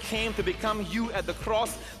Christ came to become you at the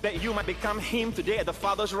cross, that you might become him today at the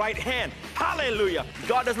Father's right hand. Hallelujah.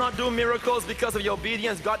 God does not do miracles because of your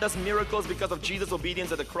obedience. God does miracles because of Jesus'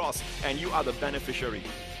 obedience at the cross, and you are the beneficiary.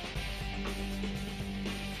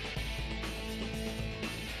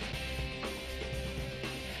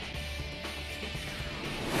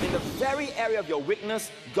 In the very area of your weakness,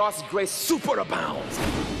 God's grace superabounds.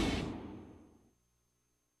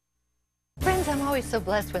 Friends, I'm always so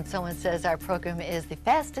blessed when someone says our program is the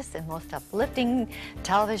fastest and most uplifting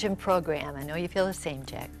television program. I know you feel the same,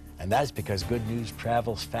 Jack. And that's because good news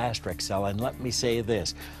travels fast, Rexella. And let me say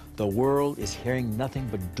this, the world is hearing nothing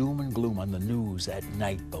but doom and gloom on the news at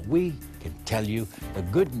night. But we can tell you the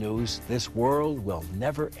good news, this world will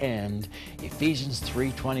never end. Ephesians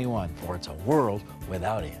 3:21, for it's a world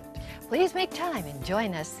without end. Please make time and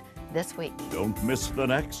join us this week. Don't miss the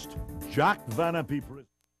next Jack Vanapee.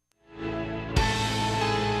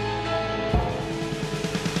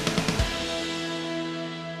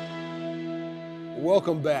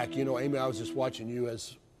 Welcome back. You know, Amy, I was just watching you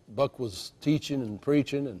as Buck was teaching and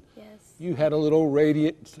preaching, and you had a little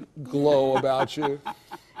radiant glow about you.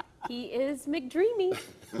 He is McDreamy.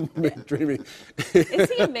 McDreamy.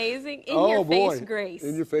 Is he amazing? In your face, grace.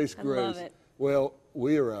 In your face, I grace. love it. Well,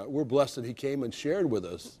 we're blessed that he came and shared with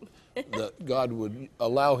us that God would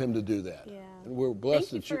allow him to do that. Yeah. And we're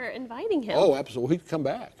blessed Thank that you for inviting him. Oh, absolutely. He'd come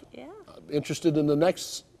back. Yeah. Interested in the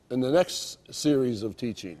next series of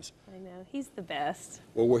teachings. I know. He's the best.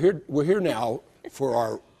 Well, we're here now for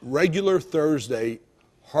our regular Thursday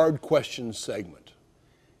hard questions segment.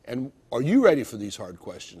 And are you ready for these hard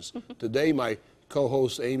questions? Today, my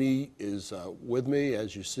co-host Amy is with me,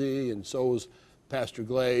 as you see, and so is Pastor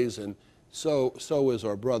Glaze, and so is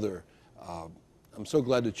our brother. I'm so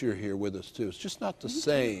glad that you're here with us too. It's just not the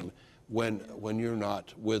same when you're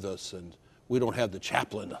not with us and we don't have the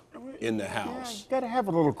chaplain in the house. Got to have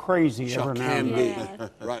a little crazy every now and then.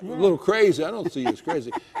 Right, a little crazy. I don't see you as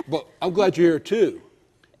crazy, but I'm glad you're here too,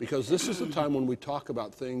 because this is the time when we talk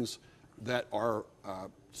about things that are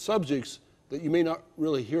subjects that you may not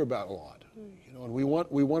really hear about a lot. You know, and we want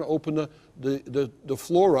to open the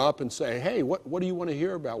floor up and say, hey, what do you want to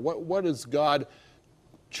hear about? What is God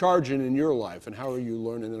charging in your life, and how are you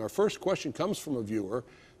learning? And our first question comes from a viewer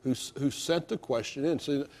who sent the question in.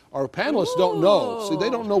 So our panelists don't know. See, they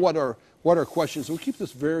don't know what our questions. We keep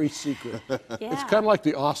this very secret. Yeah. It's kind of like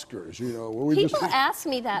the Oscars, you know. Where we People ask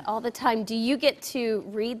me that all the time. Do you get to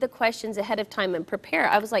read the questions ahead of time and prepare?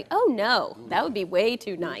 I was like, oh no, that would be way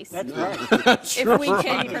too nice. That's right. If we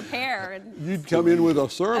can prepare. And you'd come in with a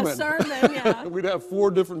sermon. A sermon, yeah. We'd have 4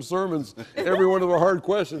 different sermons, every one of our hard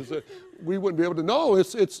questions. We wouldn't be able to know.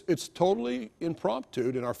 It's totally impromptu.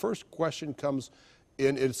 And our first question comes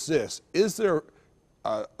in, it's this: is there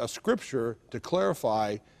a scripture to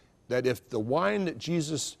clarify that if the wine that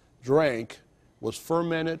Jesus drank was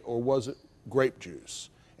fermented or was it grape juice?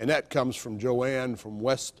 And that comes from Joanne from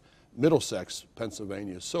West Middlesex,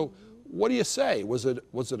 Pennsylvania. So what do you say? Was it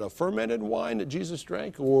a fermented wine that Jesus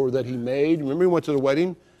drank or that he made? Remember, he went to the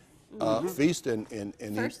wedding feast and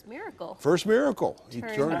first miracle. First miracle. He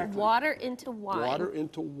turned water into wine. Water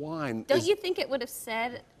into wine. Don't you think it would have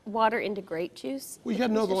said water into grape juice? Well, you got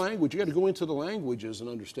to know the language. You got to go into the languages and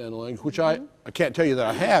understand the language, which I can't tell you that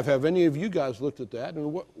I have. Have any of you guys looked at that?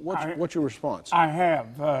 And what's your response? I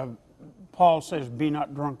have. Paul says, be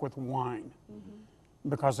not drunk with wine,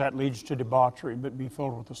 because that leads to debauchery, but be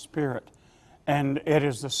filled with the Spirit. And it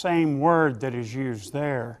is the same word that is used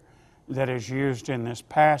there that is used in this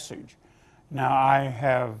passage. Now, I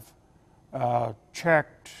have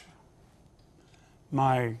checked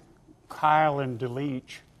my Kyle and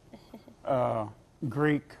Delich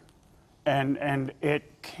Greek, and it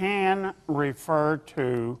can refer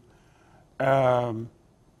to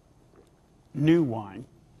new wine,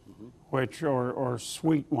 which or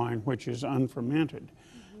sweet wine, which is unfermented.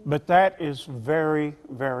 But that is very,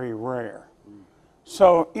 very rare.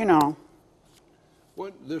 So, you know.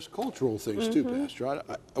 Well, there's cultural things too, Pastor.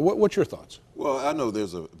 What's your thoughts? Well, I know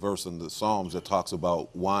there's a verse in the Psalms that talks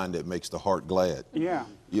about wine that makes the heart glad. Yeah.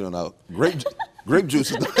 You know, now, grape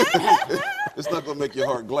juice, it's not going to make your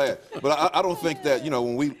heart glad. But I don't think that, you know,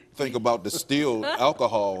 when we think about distilled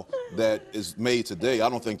alcohol that is made today, I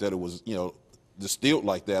don't think that it was, you know, distilled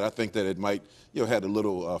like that. I think that it might, you know, had a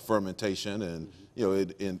little fermentation, and, you know,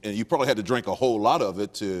 and you probably had to drink a whole lot of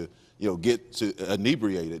it to, you know, get to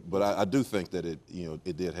inebriate it. But I do think that it, you know,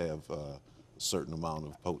 it did have a certain amount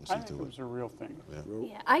of potency to it. It was a real thing.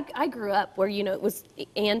 Yeah, I grew up where, you know, it was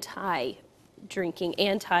anti-drinking,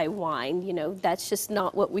 anti-wine. You know, that's just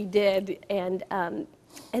not what we did. And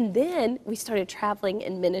then we started traveling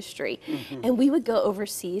in ministry, and we would go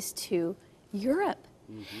overseas to Europe.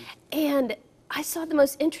 And I saw the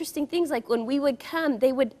most interesting things. Like when we would come,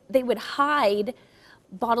 they would hide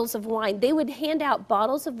bottles of wine. They would hand out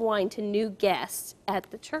bottles of wine to new guests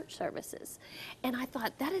at the church services. And I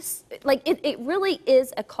thought, that is, like, it really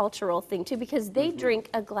is a cultural thing too, because they drink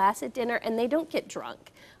a glass at dinner and they don't get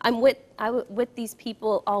drunk. I'm with these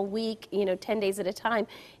people all week, 10 days at a time,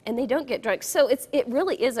 and they don't get drunk. So it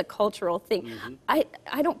really is a cultural thing. I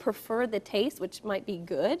don't prefer the taste, which might be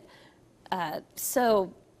good.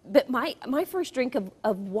 But my first drink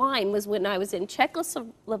of wine was when I was in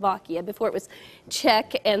Czechoslovakia, before it was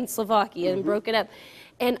Czech and Slovakia and broken up.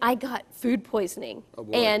 And I got food poisoning. Oh,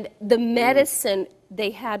 boy. And the medicine they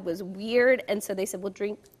had was weird. And so they said, well,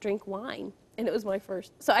 drink wine. And it was my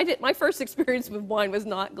first. So my first experience with wine was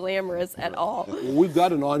not glamorous at all. Well, we've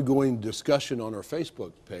got an ongoing discussion on our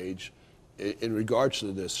Facebook page in regards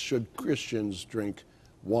to this. Should Christians drink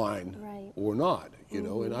wine or not?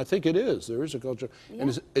 And I think it is. There is a culture. Yeah.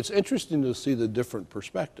 And it's interesting to see the different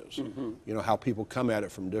perspectives, how people come at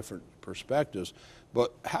it from different perspectives.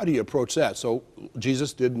 But how do you approach that? So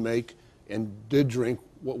Jesus did make and did drink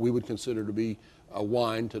what we would consider to be a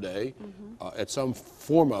wine today, at some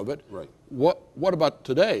form of it. Right. What about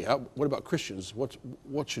today? What about Christians?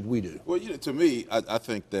 What should we do? Well, to me, I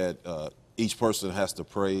think that each person has to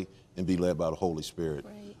pray and be led by the Holy Spirit.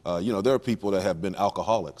 Right. There are people that have been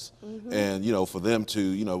alcoholics, and for them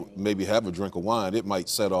to maybe have a drink of wine, it might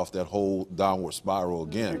set off that whole downward spiral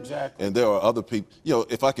again. Exactly. And there are other people.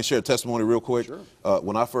 If I can share a testimony real quick,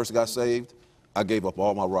 when I first got saved, I gave up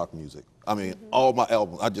all my rock music. I mean, all my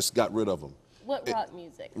albums. I just got rid of them. What rock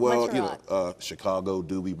music? Well, What's Chicago,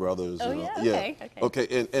 Doobie Brothers. Oh, yeah?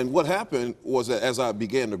 Okay. And what happened was that as I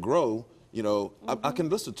began to grow, I can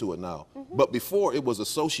listen to it now. But before, it was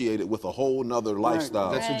associated with a whole nother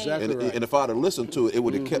lifestyle. That's exactly right. And if I'd have listened to it, it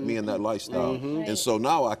would have kept me in that lifestyle. And so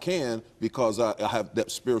now I can, because I have that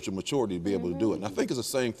spiritual maturity to be able to do it. And I think it's the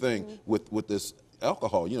same thing with this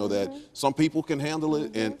alcohol, that some people can handle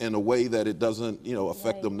it in a way that it doesn't,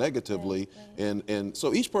 affect them negatively. And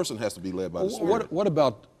so each person has to be led by the Spirit. What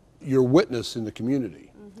about your witness in the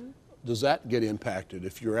community? Does that get impacted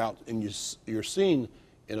if you're out and you're seen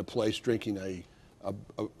in a place drinking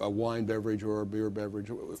a wine beverage or a beer beverage?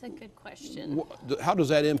 That's a good question. How does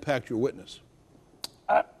that impact your witness?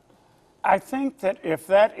 I think that if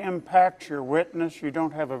that impacts your witness, you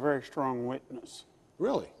don't have a very strong witness.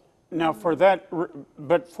 Really? Now, for that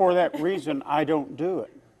reason, I don't do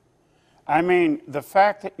it. I mean, the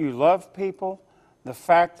fact that you love people, the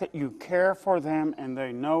fact that you care for them and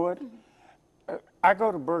they know it. I go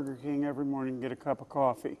to Burger King every morning and get a cup of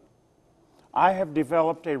coffee. I have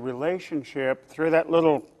developed a relationship through that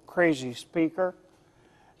little crazy speaker,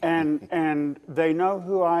 and they know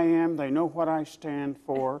who I am, they know what I stand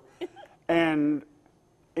for, and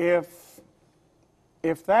if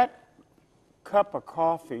that cup of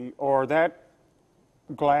coffee or that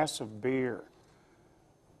glass of beer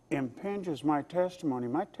impinges my testimony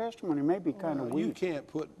may be kind of weak. You can't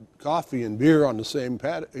put coffee and beer on the same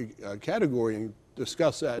category and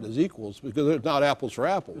discuss that as equals, because they're not apples for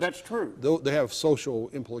apples. That's true. They have social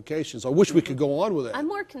implications. I wish we could go on with that. I'm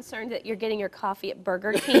more concerned that you're getting your coffee at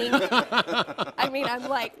Burger King. I mean,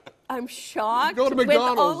 I'm shocked Go to with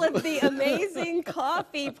McDonald's. all of the amazing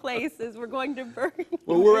coffee places. We're going to Burger King.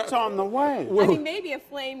 Well, it's on the way. I mean, maybe a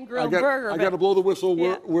flame grilled burger. I got to blow the whistle.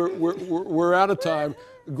 Yeah. We're out of time.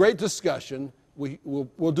 Great discussion.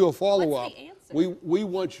 We'll do a follow-up. What's the answer? We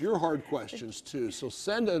want your hard questions too. So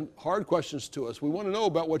send in hard questions to us. We want to know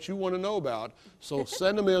about what you want to know about. So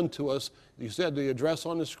send them in to us. You said the address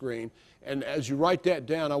on the screen. And as you write that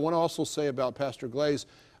down, I want to also say about Pastor Glaze,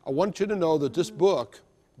 I want you to know that this book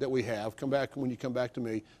that we have, when you come back to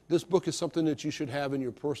me, this book is something that you should have in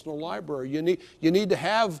your personal library. You need to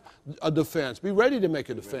have a defense. Be ready to make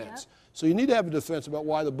a defense. So you need to have a defense about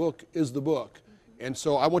why the book is the book. And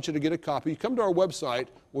so I want you to get a copy. Come to our website.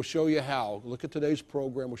 We'll show you how. Look at today's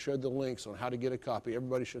program. We'll show you the links on how to get a copy.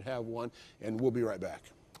 Everybody should have one, and we'll be right back.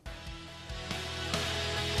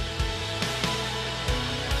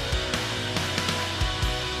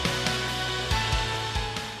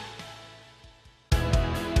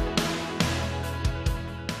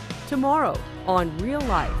 Tomorrow on Real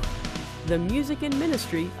Life, the music and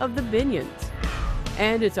ministry of the Binions.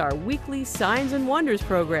 And it's our weekly Signs and Wonders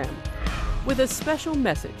program, with a special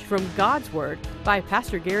message from God's Word by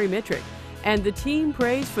Pastor Gary Mitrick, and the team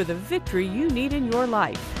prays for the victory you need in your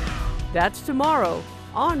life. That's tomorrow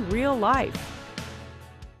on Real Life.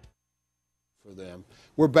 For them.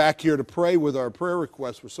 We're back here to pray with our prayer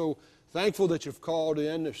requests. We're so thankful that you've called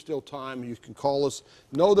in. There's still time. You can call us.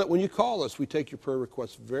 Know that when you call us, we take your prayer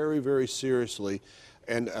requests very, very seriously.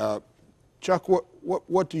 And Chuck,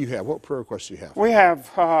 what do you have? What prayer requests do you have? We have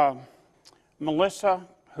Melissa,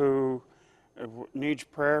 who needs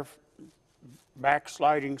prayer,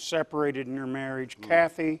 backsliding, separated in her marriage.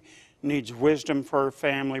 Kathy needs wisdom for her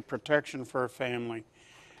family, protection for her family.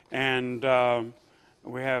 And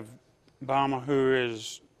we have Bama, who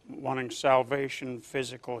is wanting salvation,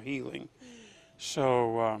 physical healing.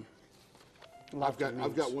 So I've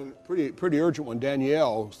got one pretty urgent one.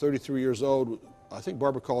 Danielle, 33 years old. I think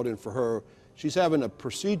Barbara called in for her. She's having a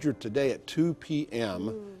procedure today at 2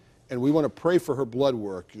 p.m. And we want to pray for her blood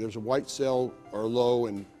work. There's a white cell or low,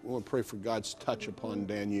 and we want to pray for God's touch upon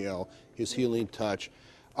Danielle, His healing touch.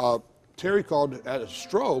 Terry called at a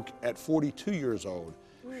stroke at 42 years old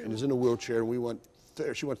and is in a wheelchair. And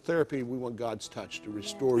she wants therapy. We want God's touch to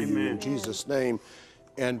restore you in Jesus' name.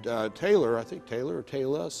 And Taylor, I think Taylor or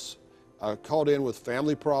Taylus, called in with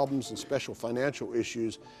family problems and special financial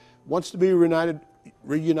issues, wants to be reunited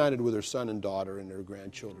with her son and daughter and their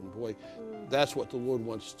grandchildren. Boy, that's what the Lord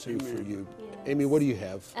wants to do for you. Yes. Amy, what do you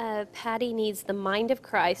have? Patty needs the mind of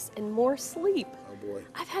Christ and more sleep. Oh, boy.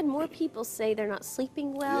 I've had more people say they're not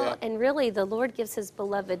sleeping well, and really the Lord gives His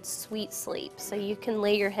beloved sweet sleep, so you can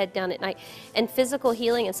lay your head down at night. And physical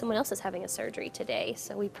healing, and someone else is having a surgery today,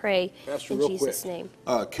 so we pray Pastor, in Jesus' name.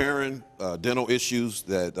 Karen, dental issues,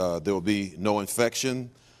 that there will be no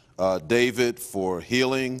infection. David for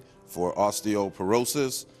healing, for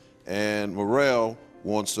osteoporosis. And Morel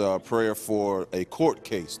wants prayer for a court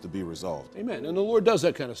case to be resolved. Amen. And the Lord does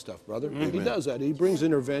that kind of stuff, brother. He does that. He brings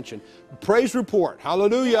intervention. Praise report.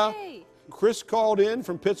 Hallelujah. Yay. Chris called in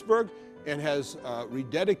from Pittsburgh and has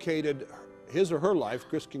rededicated his or her life.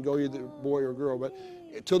 Chris can go either boy or girl, but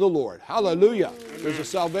to the Lord. Hallelujah. There's a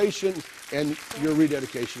salvation and your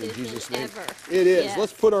rededication in Jesus' name. It is. Yes.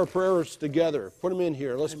 Let's put our prayers together. Put them in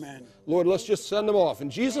here. Lord, let's just send them off. In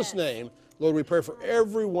Jesus' name, Lord, we pray for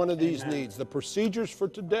every one of these needs, the procedures for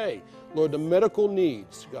today, Lord, the medical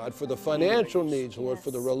needs, God, for the financial needs, Lord,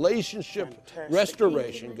 for the relationship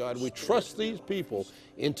restoration, God. We trust these people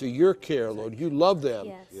into your care, Lord. You love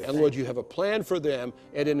them, and Lord, you have a plan for them,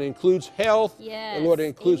 and it includes health, and Lord, it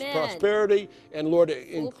includes prosperity, and Lord, it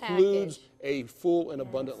includes a full and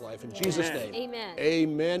abundant life. In Jesus' name. Amen.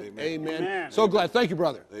 Amen. Amen. So glad. Thank you,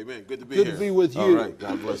 brother. Amen. Good to be here. Good to be with you. All right.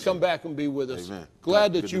 God bless Let's come back and be with us. Amen.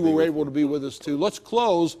 Glad that you were able to be with us too. Let's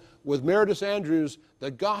close with Meredith Andrews, the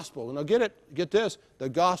gospel. Now get this, the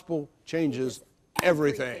gospel changes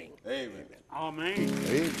everything. Amen. Amen.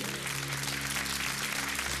 Amen.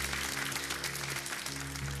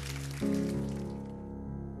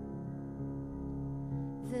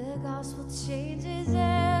 The gospel changes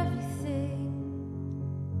everything.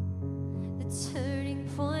 The turning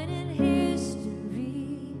point in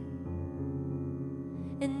history.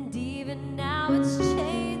 And even now it's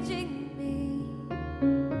changing me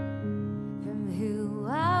from who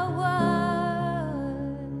I was.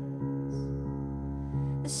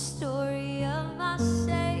 The story of my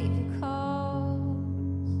Savior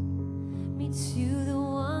calls me to the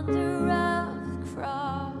wonder of the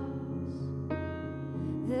cross.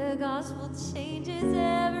 The gospel changes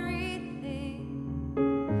everything,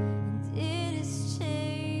 and it is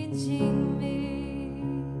changing me.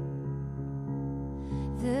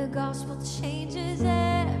 The gospel changes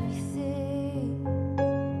everything,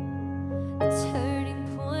 a turning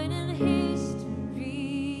point in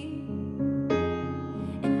history,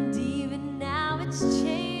 and even now it's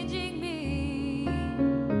changing me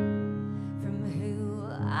from who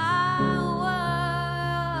I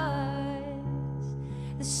was.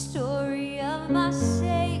 The story of my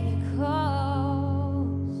Savior calls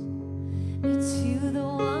me to the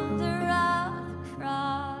wonder of the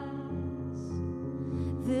cross.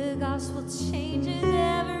 The gospel changes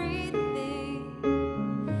everything,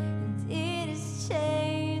 and it is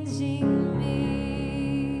changing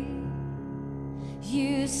me.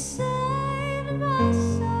 You saved my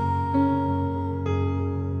soul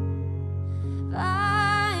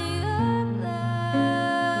by your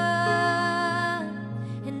blood,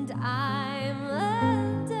 and I'm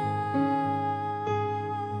undone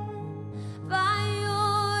by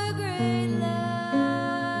your great love.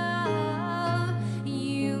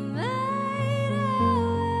 You made a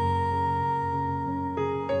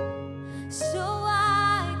way so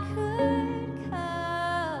I could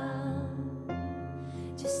come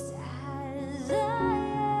just as I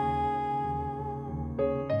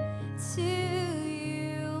am to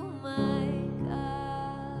you, my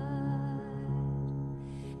God.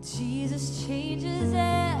 Jesus changes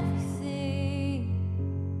everything.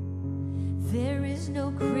 There is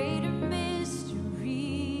no greater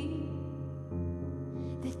mystery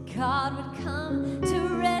that God would come to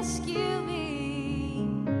rescue me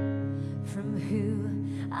from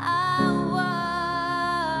I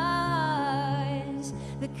was.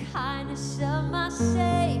 The kindness of my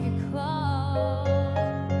Savior calls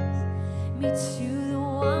me to